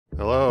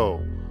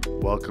Hello,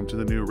 welcome to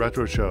the new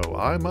Retro Show.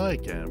 I'm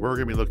Mike, and we're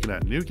going to be looking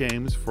at new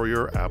games for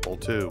your Apple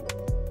II.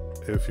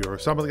 If you're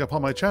stumbling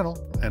upon my channel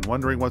and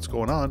wondering what's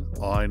going on,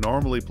 I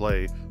normally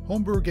play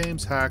homebrew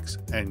games, hacks,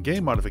 and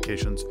game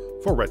modifications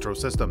for retro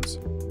systems.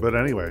 But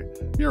anyway,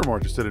 you're more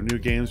interested in new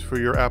games for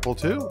your Apple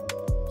II,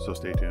 so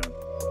stay tuned.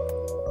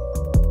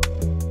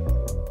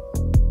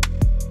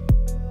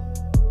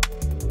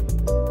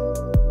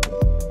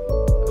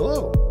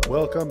 Hello,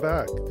 welcome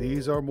back.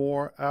 These are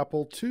more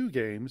Apple II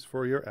games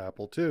for your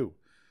Apple II.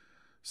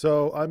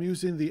 So I'm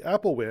using the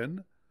Apple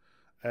Win,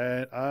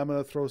 and I'm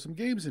going to throw some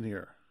games in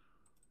here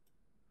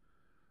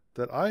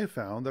that I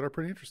found that are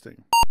pretty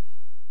interesting.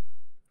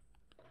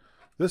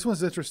 This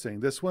one's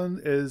interesting. This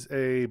one is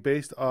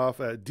based off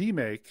a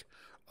demake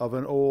of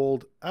an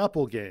old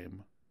Apple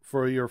game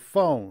for your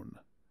phone.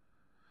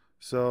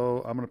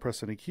 So I'm going to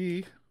press any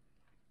key.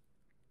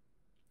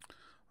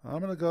 I'm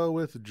going to go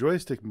with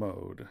joystick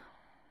mode.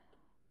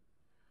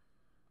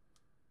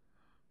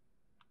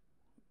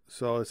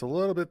 So it's a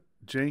little bit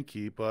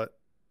janky, but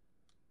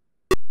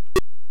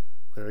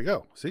there you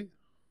go. See?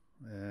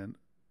 And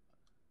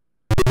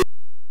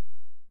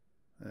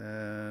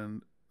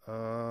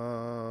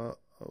oh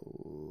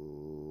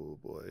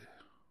boy.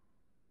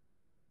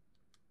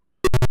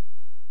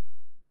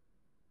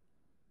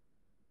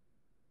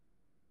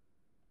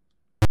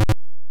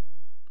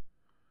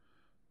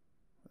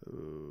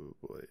 Oh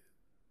boy.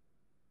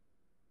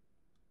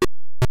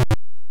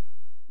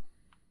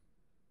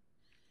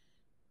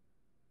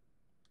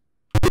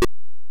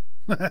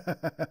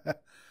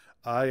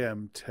 I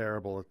am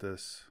terrible at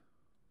this.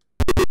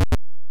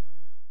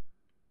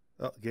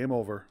 Oh, game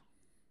over.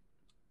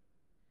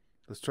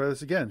 Let's try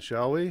this again,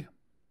 shall we?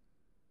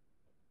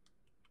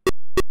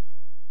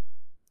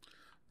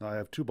 Now I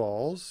have 2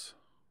 balls.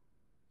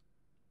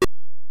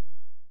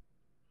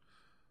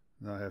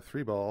 Now I have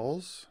 3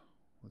 balls.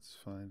 Let's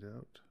find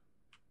out.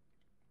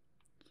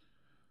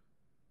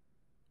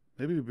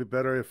 Maybe it would be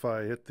better if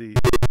I hit the...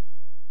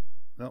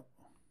 No.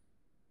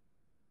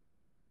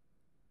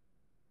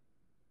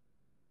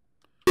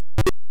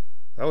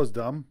 That was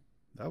dumb.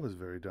 That was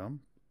very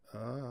dumb.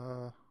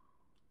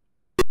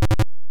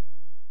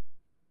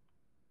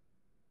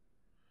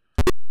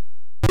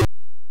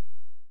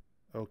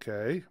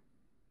 Okay.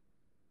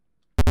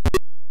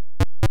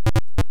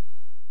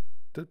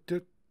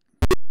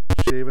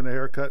 Shaving a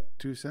haircut,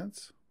 2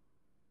 cents.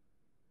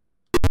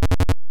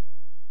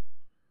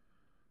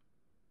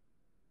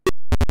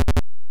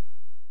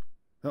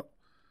 Oh.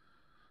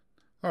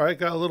 All right,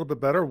 got a little bit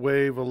better.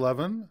 Wave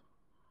 11.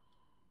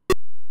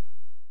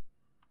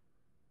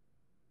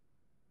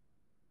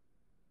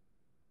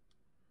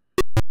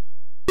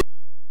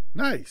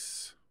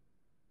 Nice.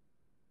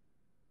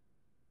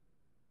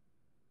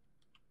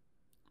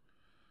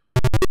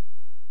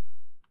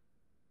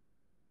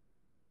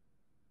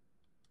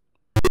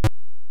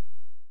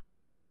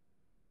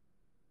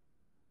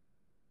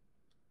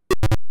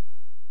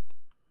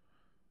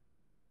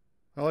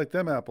 I like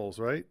them apples,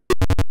 right?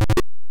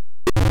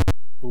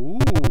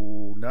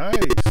 Ooh,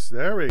 nice.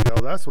 There we go.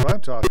 That's what I'm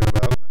talking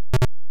about.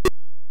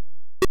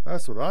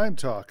 That's what I'm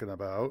talking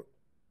about.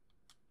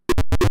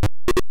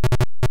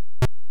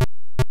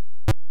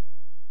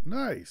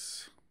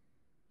 Nice.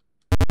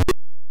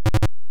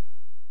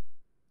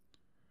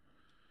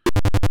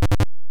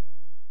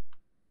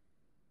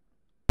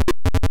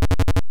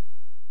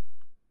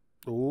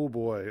 Oh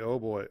boy, oh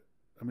boy.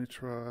 Let me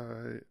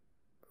try.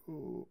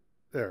 Ooh,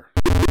 there.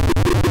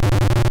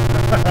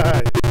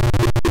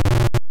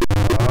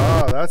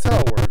 Ah, that's how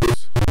it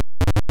works.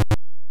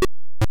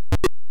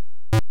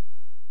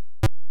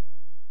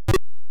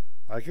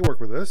 I can work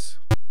with this.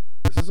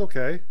 This is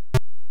okay.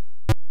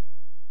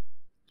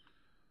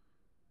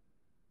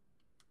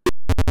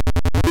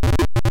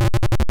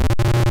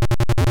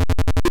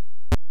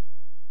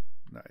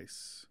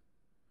 Nice.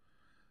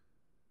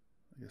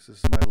 I guess this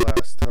is my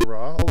last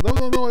hurrah.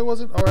 Oh, no, it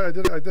wasn't. All right, I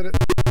did it.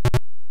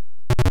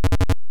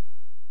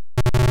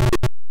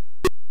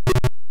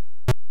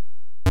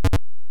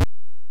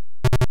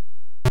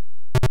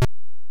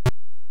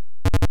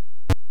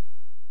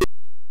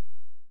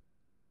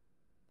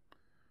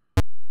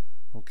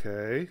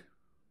 Okay.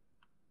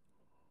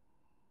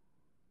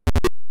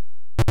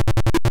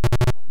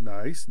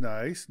 Nice,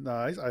 nice,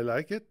 nice. I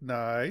like it.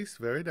 Nice,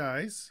 very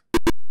nice.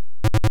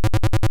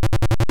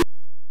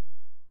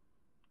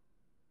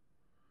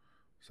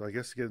 So I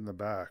guess get in the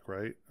back,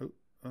 right? Oh,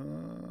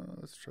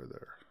 let's try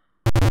there.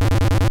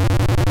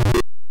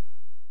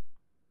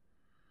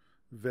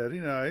 Very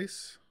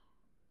nice.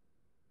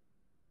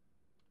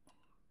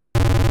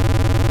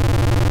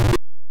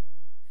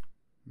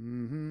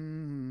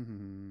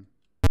 Mm-hmm.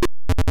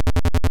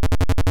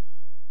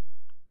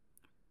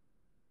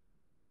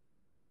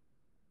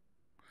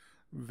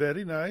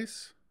 Very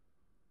nice.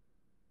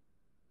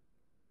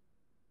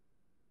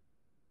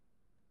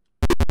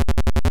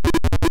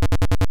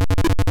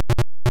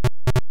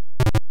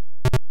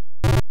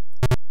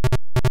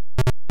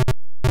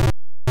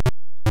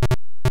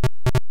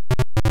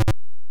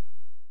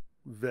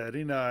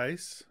 Very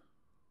nice.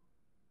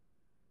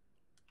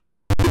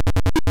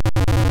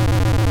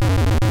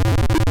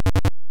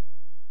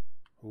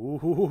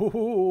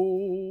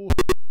 Oh,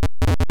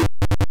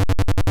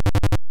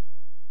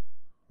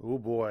 oh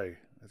boy,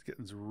 it's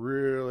getting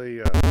really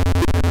interesting.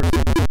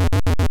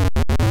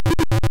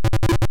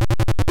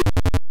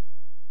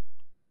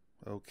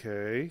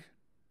 Okay,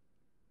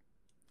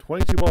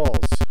 22 balls.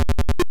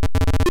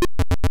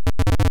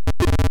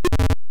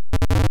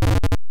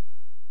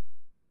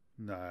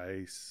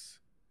 Nice,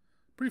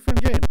 pretty fun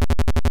game.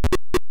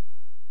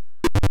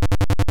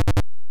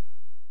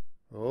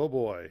 Oh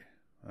boy.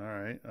 All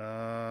right.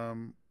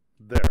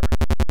 There.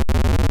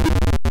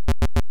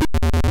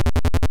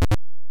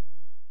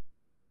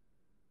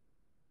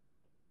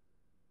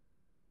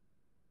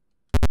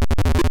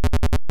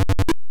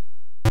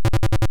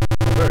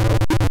 There you go.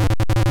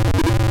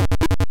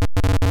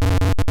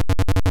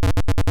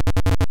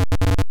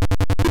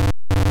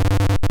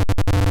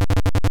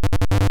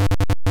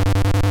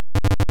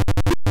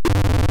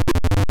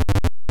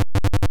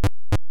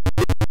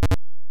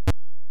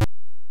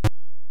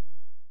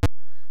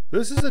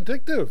 This is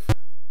addictive.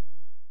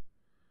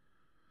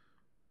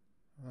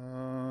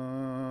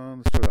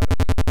 Let's try that.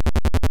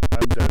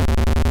 I'm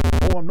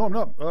dead. Oh, no, I'm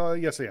not.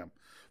 Yes, I am.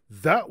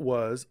 That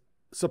was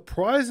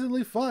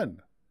surprisingly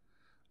fun.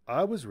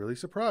 I was really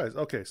surprised.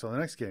 Okay, so the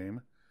next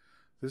game.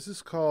 This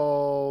is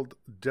called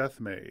Death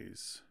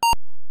Maze.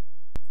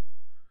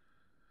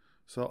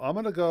 So I'm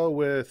going to go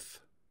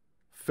with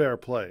fair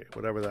play,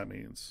 whatever that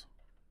means.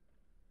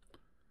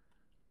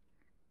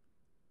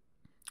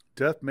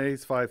 Death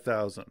Maze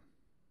 5000.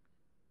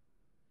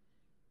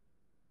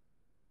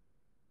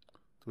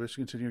 Do you wish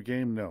to continue your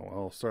game? No.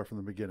 I'll start from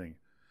the beginning.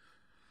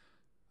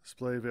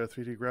 Display via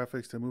 3D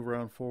graphics to move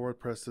around forward.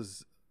 Press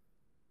this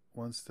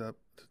one step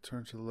to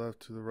turn to the left,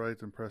 to the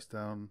right, and press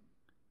down.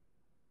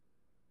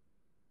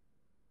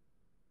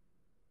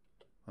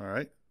 All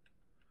right.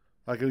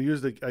 I can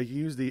use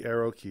the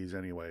arrow keys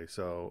anyway,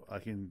 so I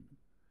can.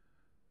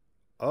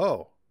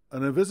 Oh,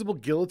 an invisible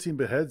guillotine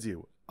beheads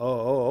you.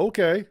 Oh,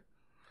 okay.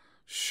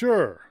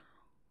 Sure.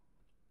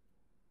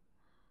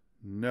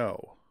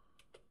 No.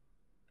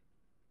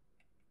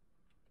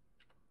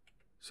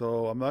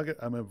 So I'm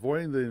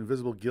avoiding the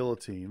invisible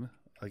guillotine,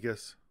 I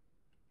guess.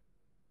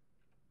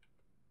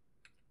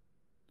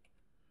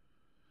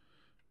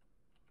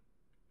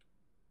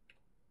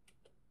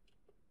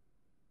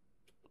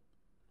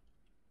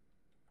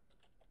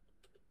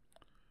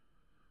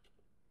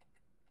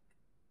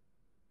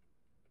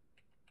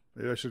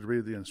 Maybe I should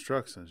read the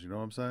instructions. You know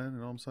what I'm saying? You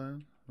know what I'm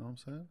saying? You know what I'm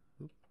saying?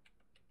 Oop.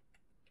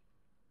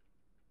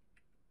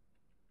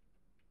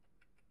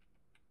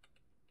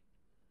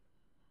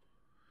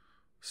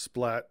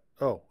 Splat.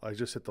 Oh, I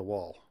just hit the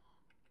wall.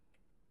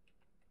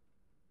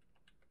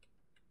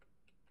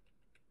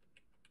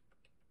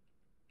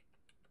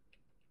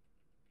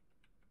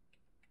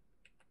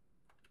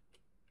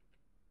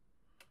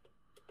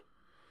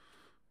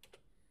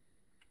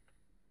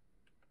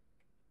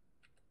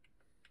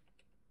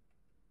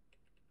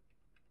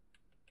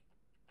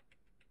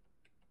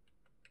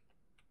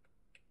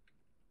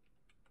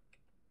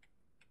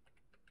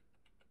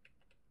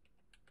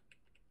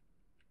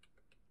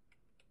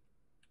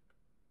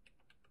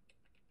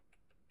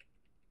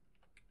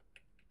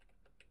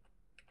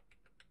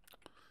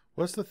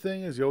 What's the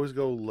thing is you always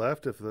go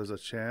left if there's a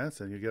chance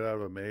and you get out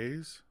of a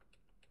maze?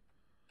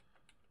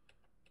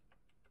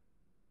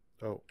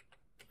 Oh,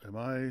 am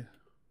I?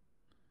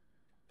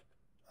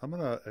 I'm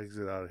going to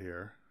exit out of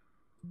here.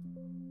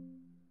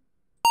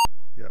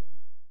 Yep.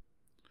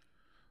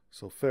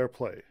 So fair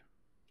play.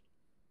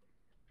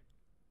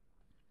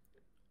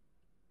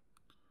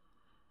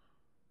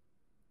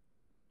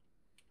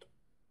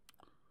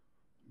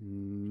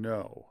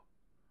 No.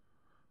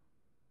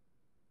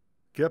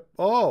 Get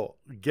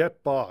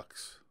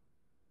box.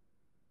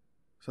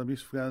 Some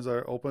use commands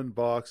are open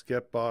box,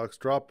 get box,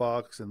 drop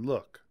box, and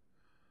look.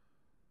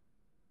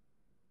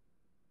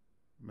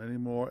 Many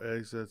more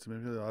exits.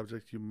 Maybe the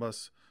object you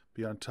must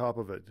be on top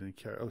of it. Didn't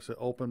care. Oh, so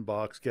open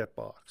box, get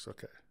box.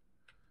 Okay.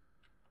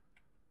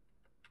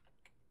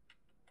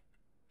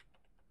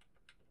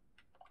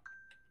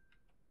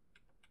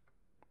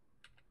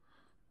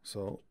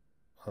 So,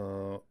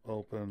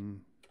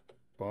 open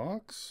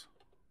box.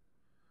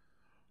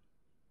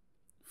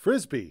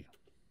 Frisbee.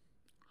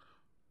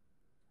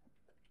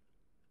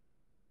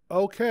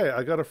 Okay,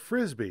 I got a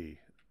frisbee.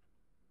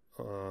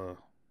 So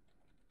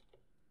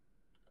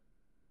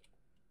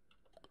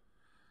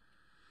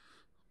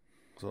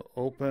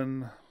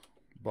open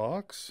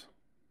box.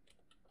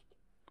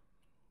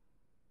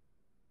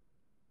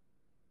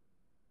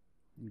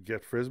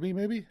 Get frisbee,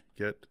 maybe?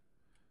 Get.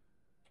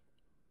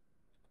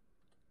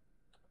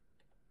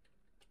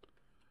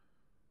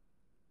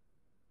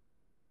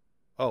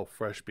 Oh,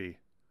 fresh bee.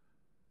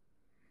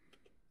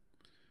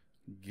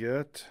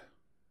 Get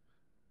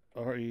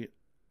REISBEE.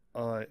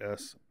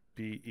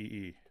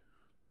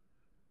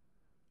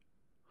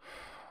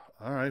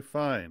 All right,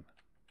 fine.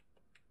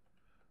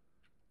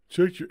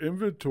 Check your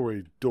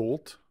inventory,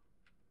 dolt.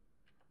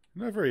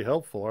 You're not very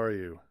helpful, are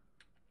you?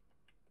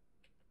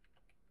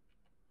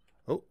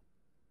 Oh.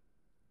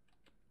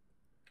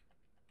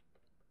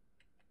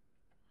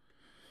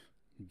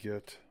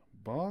 Get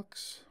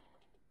Box.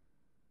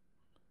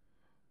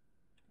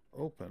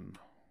 Open.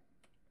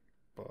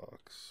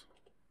 Box.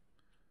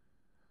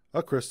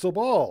 A crystal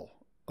ball.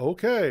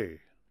 Okay.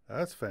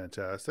 That's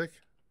fantastic.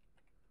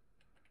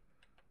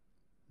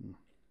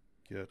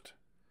 Get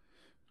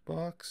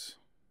box.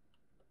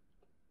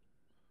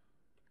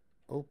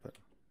 Open.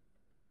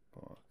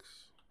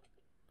 Box.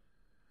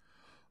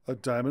 A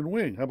diamond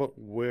wing. How about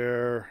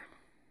wear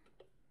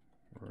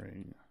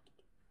ring?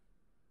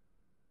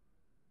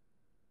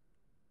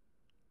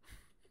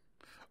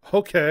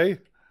 Okay.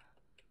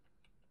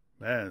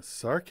 Man,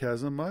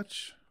 sarcasm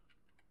much?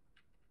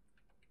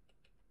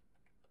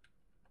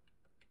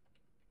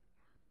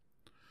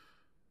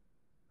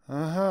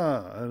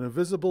 An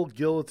invisible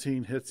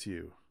guillotine hits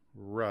you.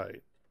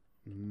 Right.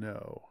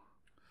 No.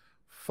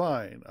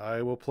 Fine.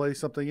 I will play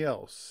something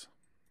else.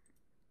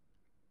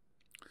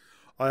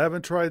 I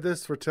haven't tried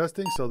this for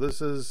testing, so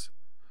this is...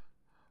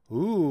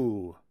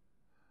 Ooh.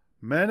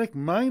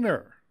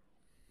 Mminer.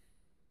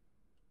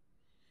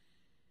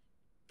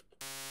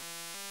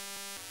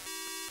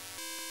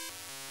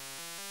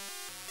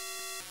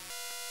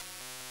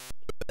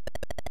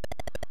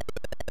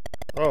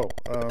 Oh,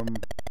 am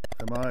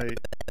I...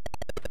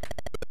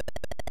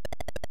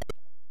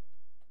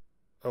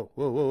 Oh,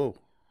 whoa, whoa, whoa.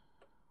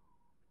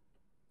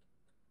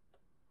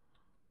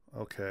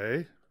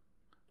 Okay.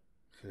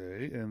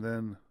 Okay, and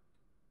then...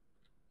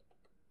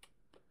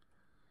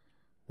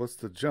 What's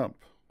the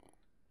jump?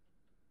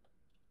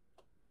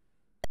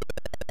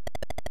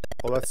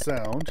 Oh, that's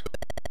sound.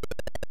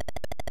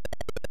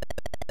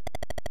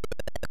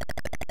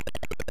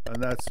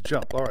 And that's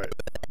jump. All right,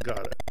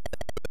 got it.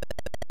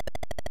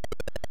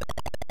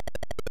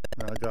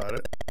 I got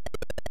it.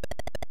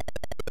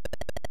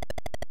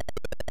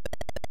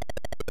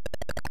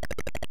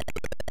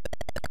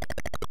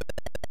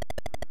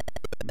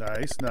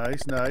 Nice,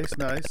 nice, nice,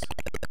 nice.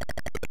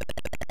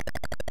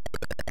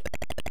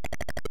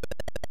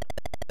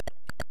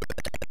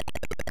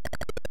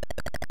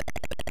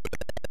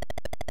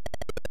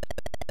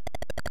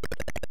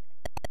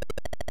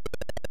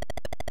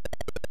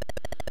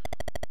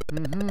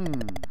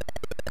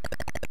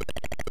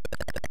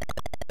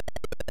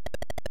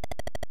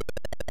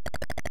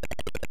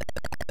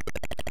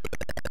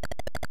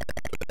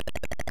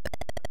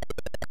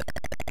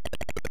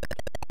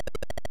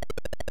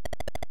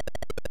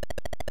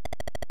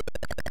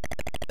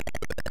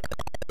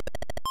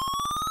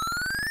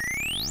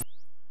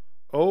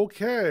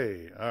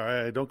 Okay. All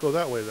right. Don't go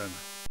that way then.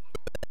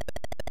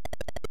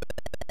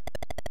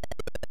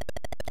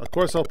 Of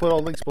course, I'll put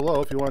all links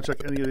below if you want to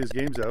check any of these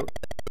games out.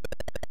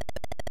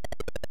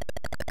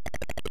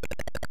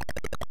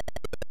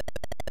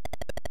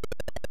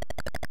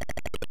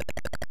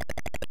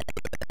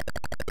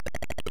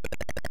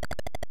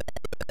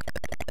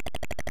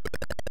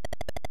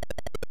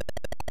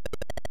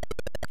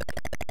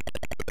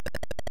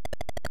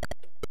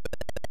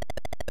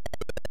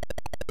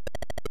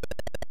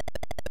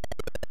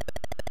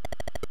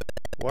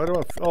 Why do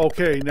I...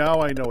 Okay, now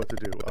I know what to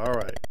do. All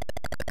right.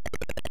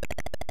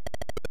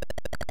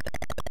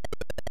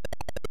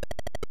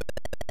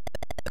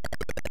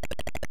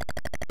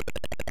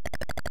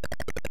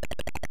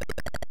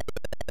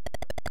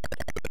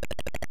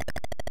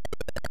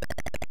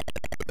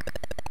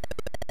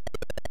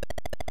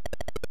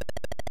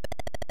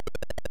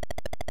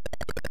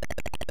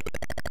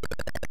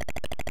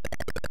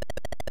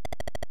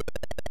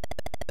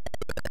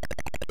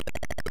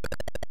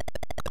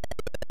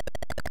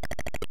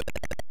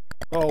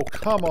 Oh,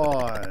 come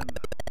on. I'm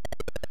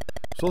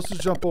supposed to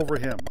jump over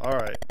him. All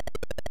right.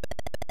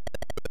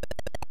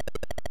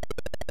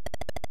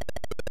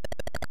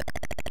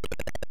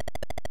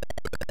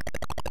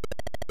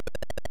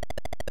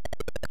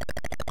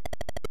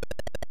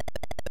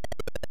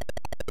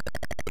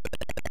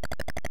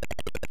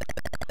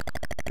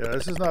 Yeah,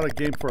 this is not a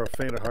game for a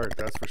faint of heart,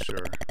 that's for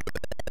sure.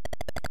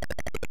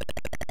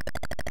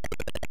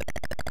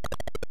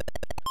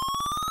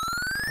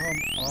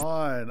 Come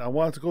on. I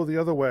want to go the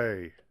other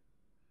way.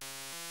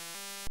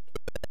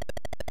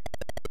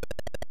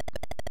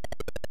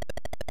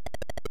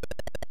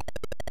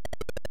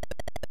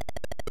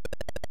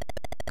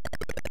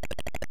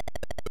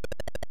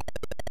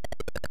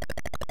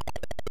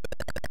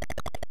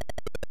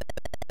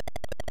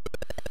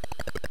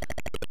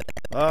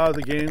 Ah,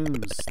 the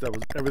games that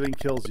was everything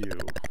kills you.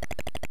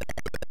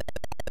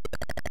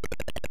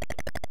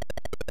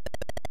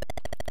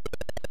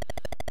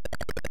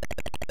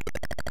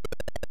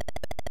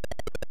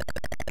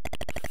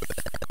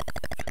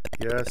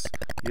 Yes,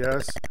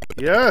 yes,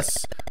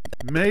 yes!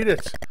 Made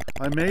it!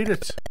 I made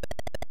it!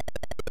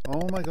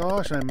 Oh my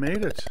gosh, I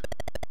made it!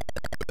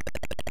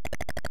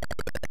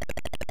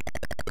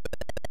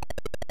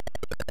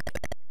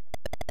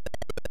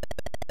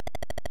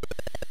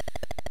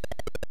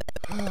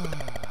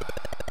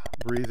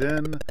 Breathe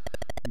in,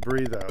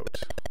 breathe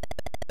out.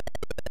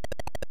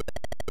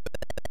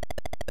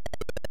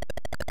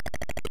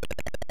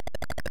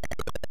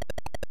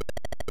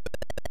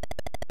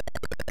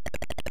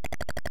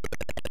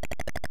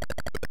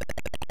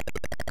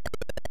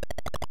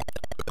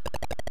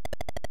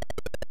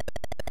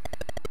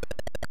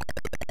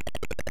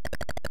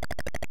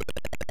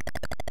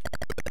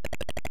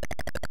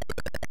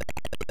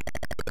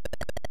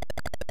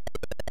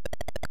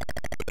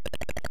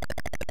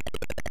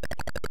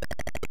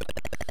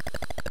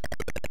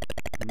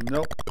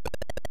 Nope.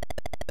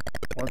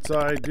 Once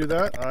I do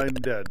that, I'm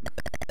dead.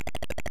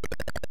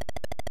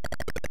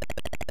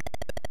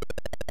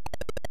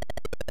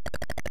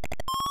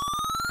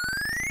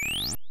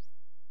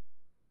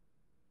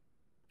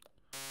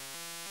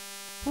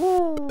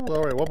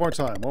 All right, one more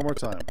time, one more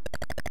time.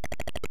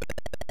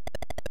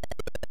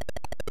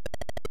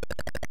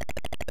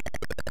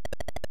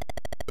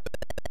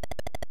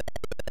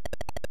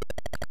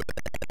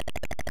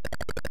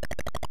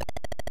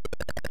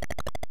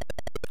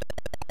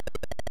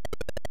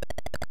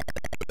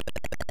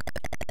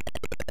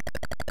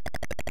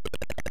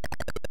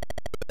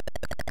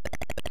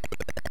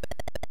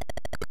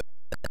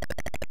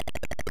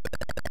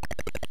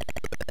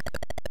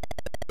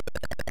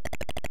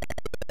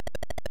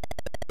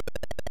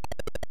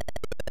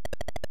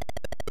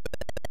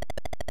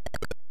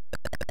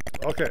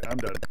 Okay, I'm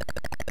done.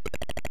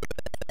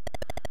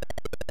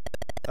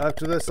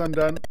 After this, I'm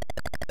done.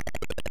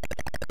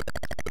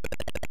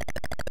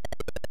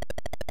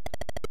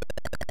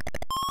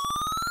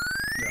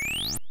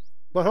 Yeah.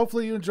 But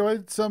hopefully you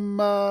enjoyed some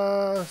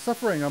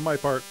suffering on my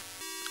part.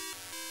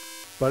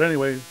 But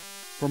anyway,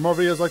 for more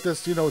videos like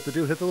this, you know what to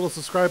do. Hit the little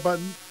subscribe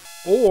button,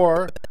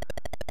 or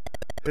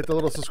hit the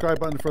little subscribe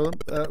button for them,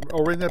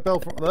 or ring that bell.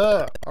 For,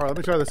 all right, let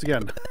me try this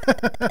again.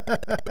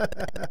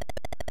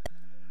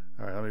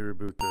 All right, let me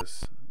reboot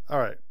this. All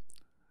right.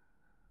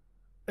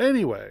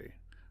 Anyway,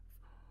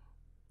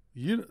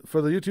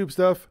 for the YouTube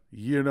stuff,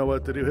 you know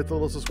what to do. Hit the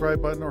little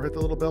subscribe button or hit the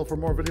little bell for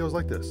more videos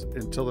like this.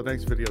 Until the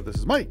next video, this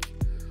is Mike,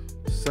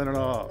 signing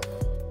off.